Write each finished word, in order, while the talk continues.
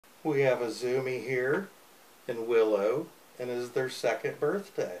We have Azumi here and Willow, and it is their second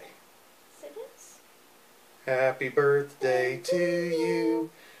birthday. It is. Happy birthday to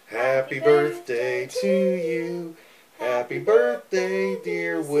you. Happy birthday to you. Happy birthday,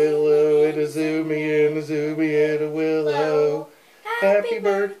 dear Willow, and Azumi and Azumi and a Willow. Happy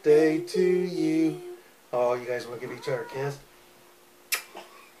birthday to you. Oh, you guys want to give each other a kiss?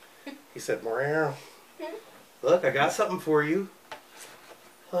 He said, meow. Look, I got something for you.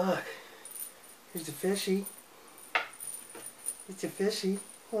 Look. Here's a fishy. It's a fishy.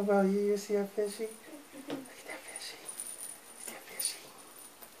 What about you? You see a fishy? Look at that fishy. Is that fishy?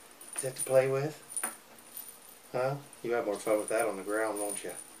 Is that to play with? Huh? You have more fun with that on the ground, won't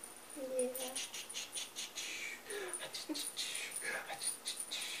you? Yeah.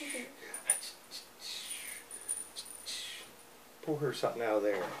 Pour her something out of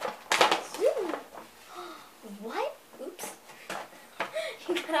there. What? Oops.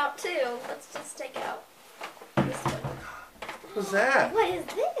 He got out too. Let's just take out this one. What's that? What is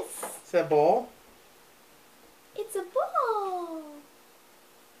this? Is that a ball? It's a ball.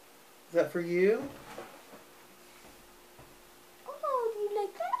 Is that for you? Oh, do you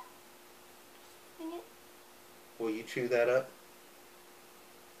like that? Dang it. Will you chew that up?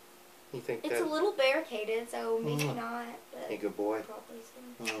 You think It's that? a little barricaded, so maybe not. But Hey, good boy. probably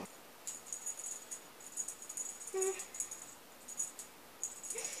soon.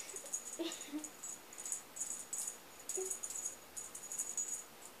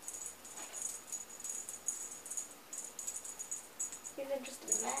 He's interested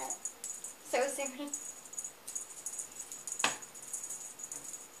in that. So Sammy.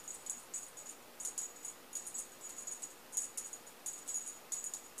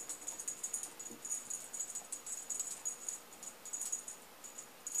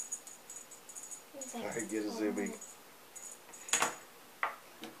 Alright, get a Zoomy.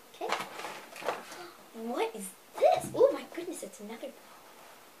 Okay. What is this? Oh my goodness, it's another ball.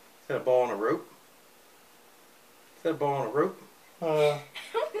 Is that a ball on a rope? Is that a ball on a rope?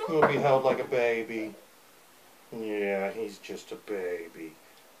 He'll be held like a baby. Yeah, he's just a baby.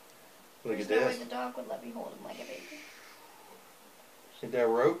 Look There's at no way this. the dog would let me hold him like a baby. See that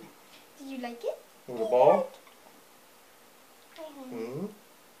rope Do you like it? with a ball? Mm-hmm. Hmm.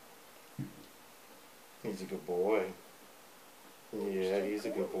 He's a good boy. Yeah, he's a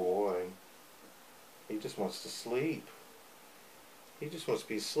good boy. He just wants to sleep. He just wants to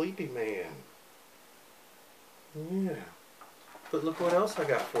be a sleepy man. Yeah. But look what else I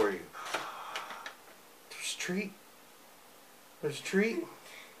got for you. There's a treat. There's a treat.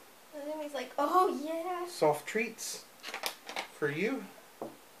 And then he's like, oh yeah. Soft treats. For you.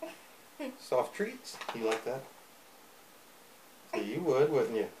 Soft treats. You like that? So you would,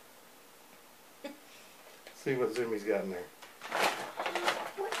 wouldn't you? See what Zoomies got in there.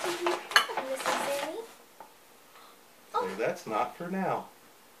 What do you have, Mrs. Sammy? Oh. That's not for now.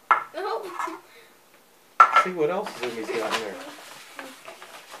 Oh. See what else Zoomies got in there.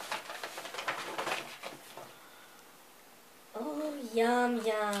 Oh, yum,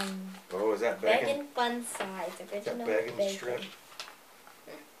 yum. Oh, is that bacon? Bacon fun size. Is Original that bacon bacon. strip?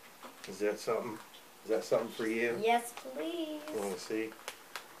 Is that something? Is that something for you? Yes, please. You want to see?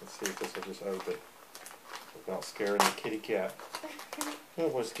 Let's see if this will just open without scaring the kitty cat. I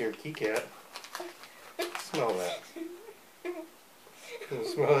don't want to scare kitty cat. Smell that. You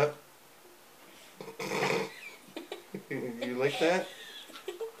smell that? You like that?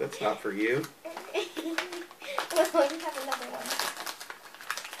 That's not for you. Well, you have another one.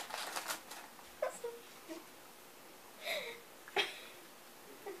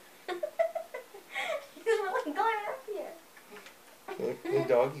 He's really going up here. Look, the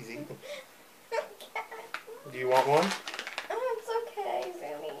doggy's eating. Do you want one? Oh, it's okay,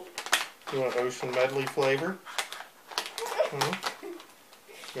 Zoomy. You want ocean medley flavor? Hmm?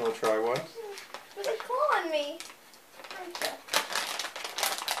 You want to try one? There's a claw on me.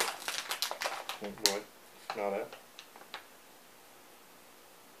 Oh boy, smell that.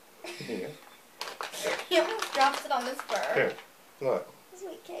 Yeah. He almost drops it on his fur. Here, look.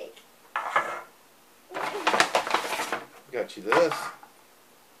 Sweet cake. Got you this.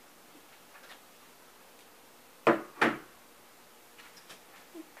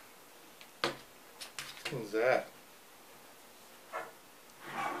 What's that?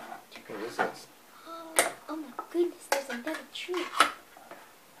 What is this? Oh my goodness, there's another treat.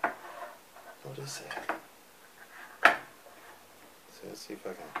 What is that? So let's see if I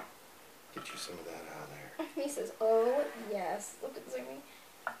can get you some of that out of there. He says, oh yes. Look at Zoomy.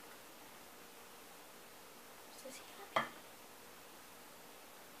 Says he happy.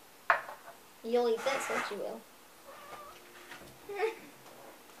 You'll eat this, won't you, Will?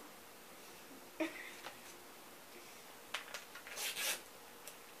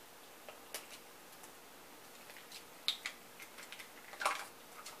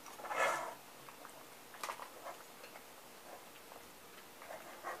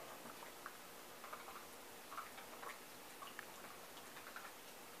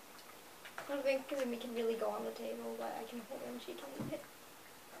 think Azumi can really go on the table, but I can hold her and she can eat it.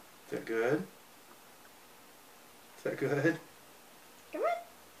 Is that good? Is that good? Come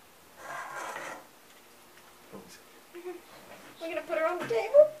on. We're gonna put her on the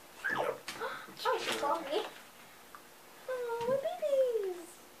table? Yep. Oh, she saw me. Oh, my babies.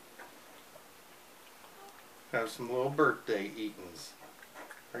 Have some little birthday eatings.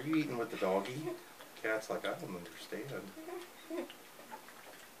 Are you eating with the doggy? Cat's like, I don't understand.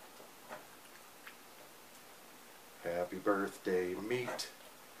 Happy birthday, meat.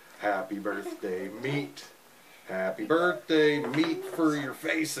 Happy birthday, meat. Happy birthday, meat for your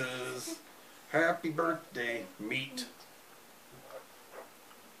faces. Happy birthday, meat.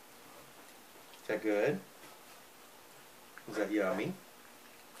 Is that good? Is that yummy?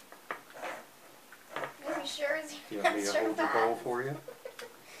 Are you sure? You want me to hold your bowl for you?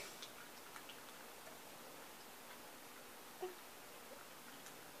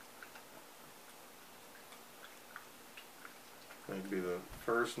 That'd be the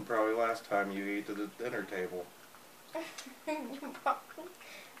first and probably last time you eat at the dinner table.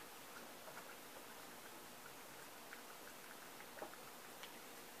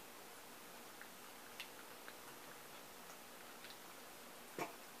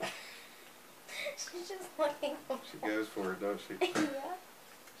 She's just looking for She goes for it, don't she? Yeah.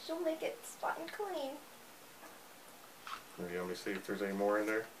 She'll make it spot and clean. You want me to see if there's any more in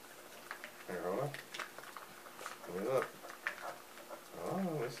there? Here, hold on. Let me look. Oh,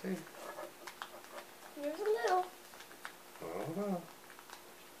 let's see. There's a little. Hold on.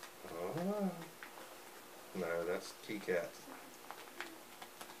 Hold on. No, that's Key Cats.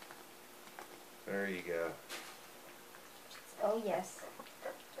 There you go. Oh, yes.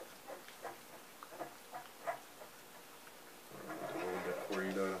 A little bit for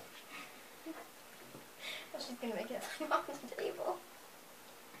you, Donna. Well, she's gonna make it off the table.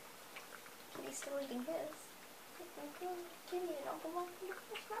 But he's still eating his. Give me it, Uncle Mom.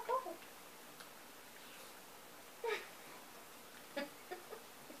 It's not bowl.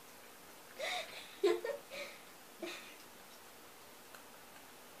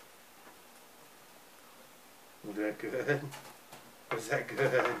 Was that good? Was that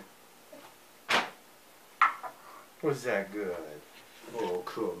good? Was that good? Oh,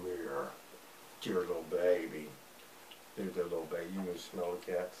 come here. Dear little baby. There's that little baby. You gonna smell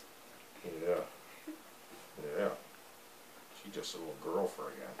the cats? Yeah. Yeah. She's just a little girl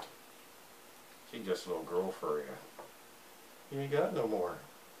for you. She's just a little girl for you. You ain't got no more.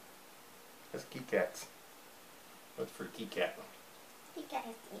 That's Key Cats. That's for Key Cat. He got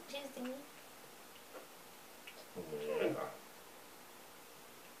his juicy. Yeah.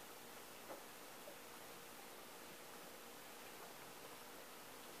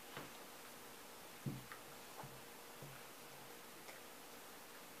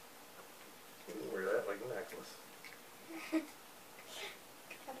 You can wear that like a necklace.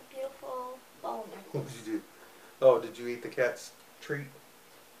 Have a beautiful ball necklace. What did you do? Oh, did you eat the cat's treat?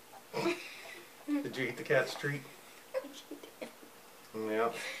 Did you eat the cat's treat?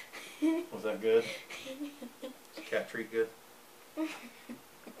 Yeah. Was that good? Was the cat treat good? You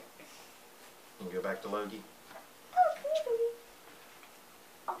can go back to Logie.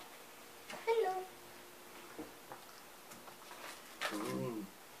 Oh, hello.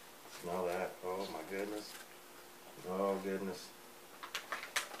 Smell that. Oh my goodness. Oh goodness.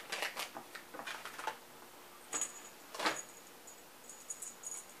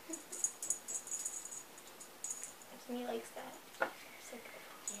 He likes that. It's like,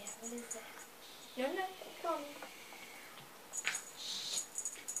 yeah, what is that? No, no, come on.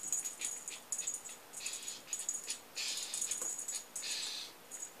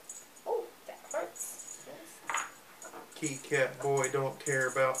 Oh, that hurts. Yes. Key Cat boy don't care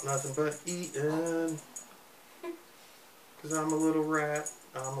about nothing but eating. Cause I'm a little rat.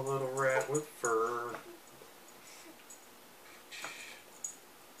 I'm a little rat with fur.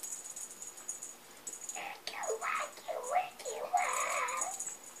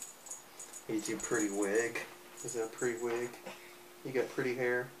 He's your pretty wig. Is that a pretty wig? You got pretty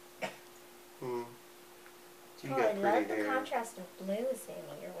hair? You Oh, got I pretty love the hair. contrast of blue,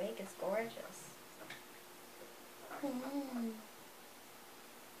 Sammy. Your wig is gorgeous. You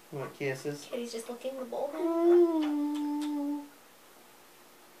want kisses? Kitty's just licking the bowl.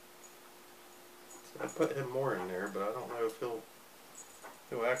 So I put him more in there, but I don't know if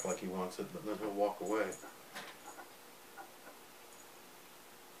he'll act like he wants it, but then he'll walk away.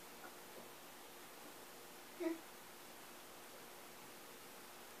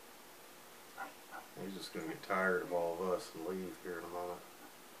 He's just going to get tired of all of us and leave here in a moment.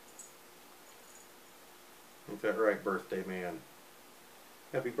 Ain't that right, birthday man?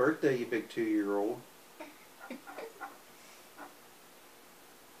 Happy birthday, you big 2-year-old.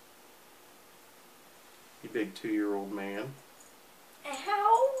 You big 2-year-old man.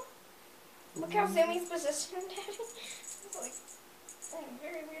 Ow! Look how Zumi's positioned, Daddy. It's like in a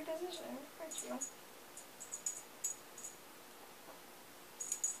very weird position, aren't you?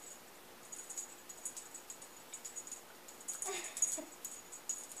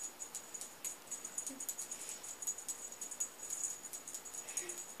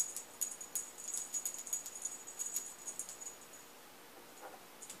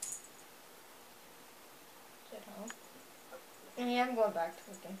 Yeah, I'm going back to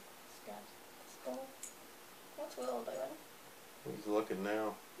looking. Skull. What's Willow doing? He's looking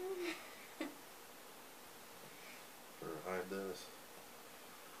now. Or hide this.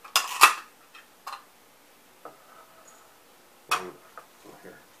 Ooh,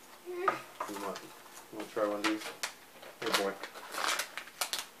 here. You want to try one of these? Here, boy.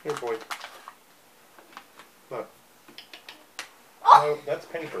 Here, boy. Look. Oh, that's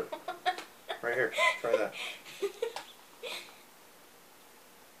paper. Right here. Try that.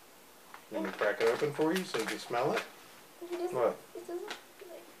 Let me crack it open for you so you can smell it. What?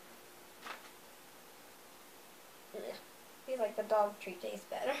 He's like the dog treat tastes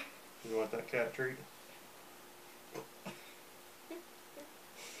better. You want that cat treat?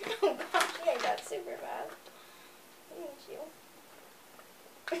 Oh gosh, yeah, that's super bad. Thank you.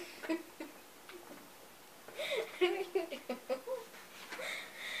 What are you doing?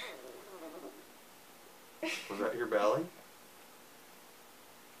 Was that your belly?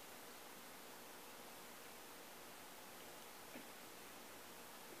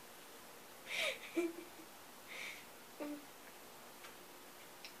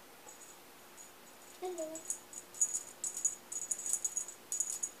 Hello.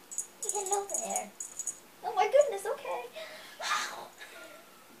 Hello there. Oh my goodness, okay. Wow.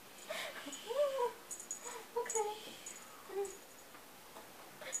 Okay.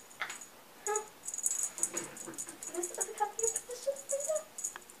 This is a couple of questions for you.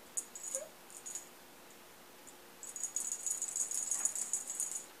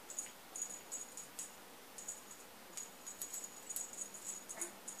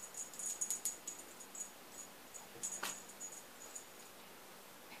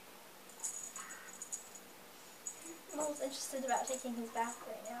 Mo's interested about taking his bath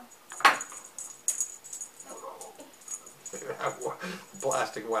right now.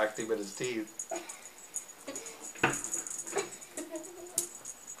 Plastic whacked him in his teeth.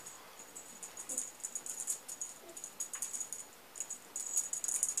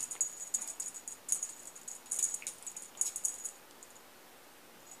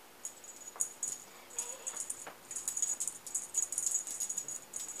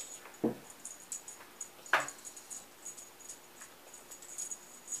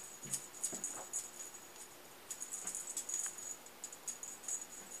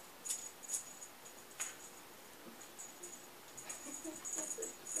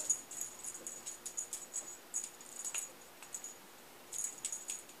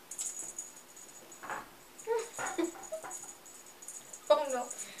 Oh no,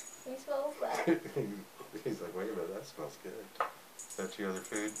 he smells bad. He's like, wait a minute, that smells good. Is that your other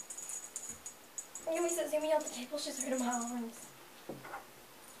food? Can we sit Zumi on the table? She's hurt my arms.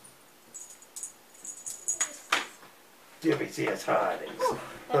 Let me see his hotties.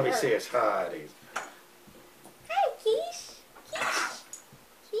 Let me see his hotties. Hi, Quiche.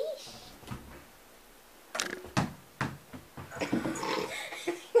 Quiche.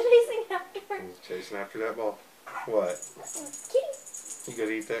 Chasing after her. He's chasing after that ball. What? Kitty. You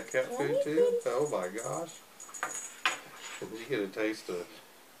gonna eat that cat food too? Oh my gosh. Did you get a taste of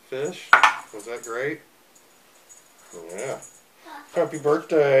fish? Was that great? Yeah. Happy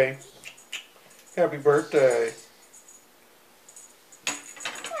birthday. Happy birthday.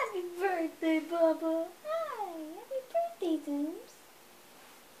 Happy birthday, Bubba. Hi. Happy birthday, Zeus.